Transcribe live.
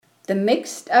The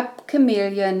Mixed Up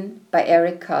Chameleon by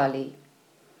Eric Carle.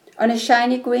 On a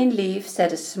shiny green leaf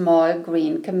sat a small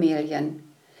green chameleon.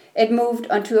 It moved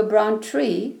onto a brown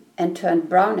tree and turned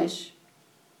brownish.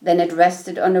 Then it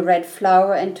rested on a red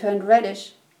flower and turned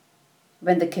reddish.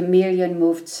 When the chameleon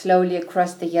moved slowly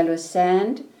across the yellow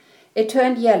sand, it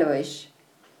turned yellowish.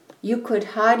 You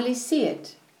could hardly see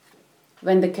it.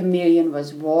 When the chameleon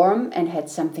was warm and had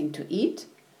something to eat,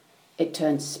 it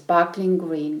turned sparkling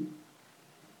green.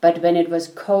 But when it was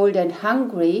cold and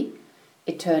hungry,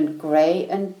 it turned gray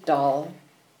and dull.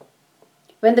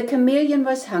 When the chameleon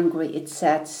was hungry, it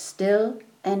sat still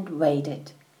and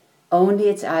waited. Only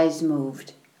its eyes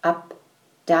moved, up,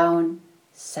 down,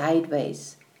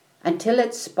 sideways, until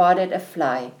it spotted a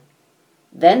fly.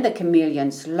 Then the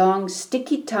chameleon's long,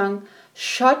 sticky tongue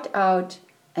shot out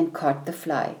and caught the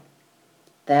fly.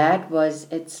 That was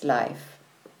its life.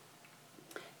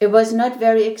 It was not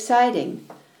very exciting,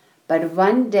 but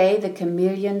one day the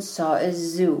chameleon saw a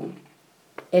zoo.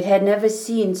 It had never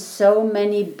seen so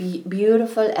many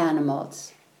beautiful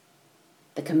animals.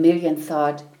 The chameleon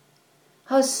thought,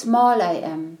 "How small I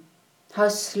am, how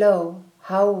slow,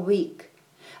 how weak.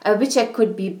 I wish I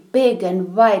could be big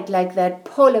and white like that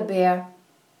polar bear."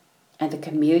 And the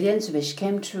chameleon's wish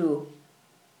came true.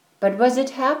 But was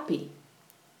it happy?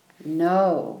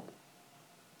 No.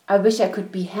 "I wish I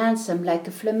could be handsome like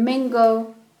a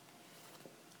flamingo.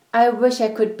 I wish I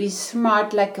could be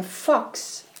smart like a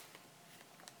fox.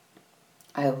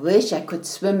 I wish I could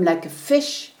swim like a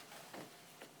fish.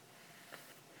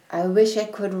 I wish I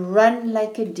could run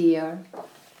like a deer.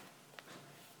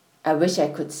 I wish I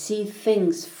could see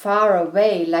things far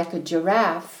away like a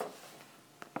giraffe.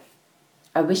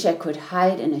 I wish I could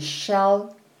hide in a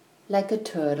shell like a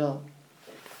turtle.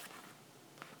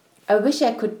 I wish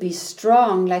I could be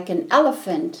strong like an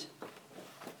elephant.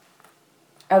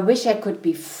 I wish I could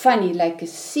be funny like a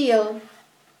seal.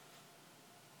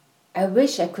 I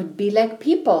wish I could be like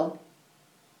people."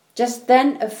 Just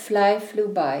then a fly flew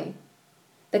by.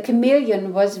 The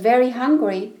chameleon was very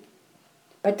hungry,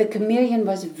 but the chameleon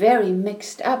was very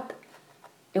mixed up.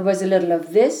 It was a little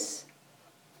of this,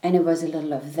 and it was a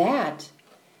little of that,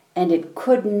 and it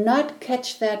could not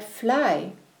catch that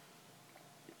fly.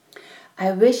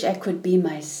 "I wish I could be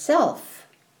myself."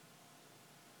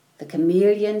 The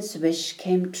chameleon's wish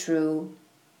came true,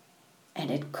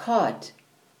 and it caught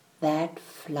that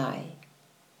fly.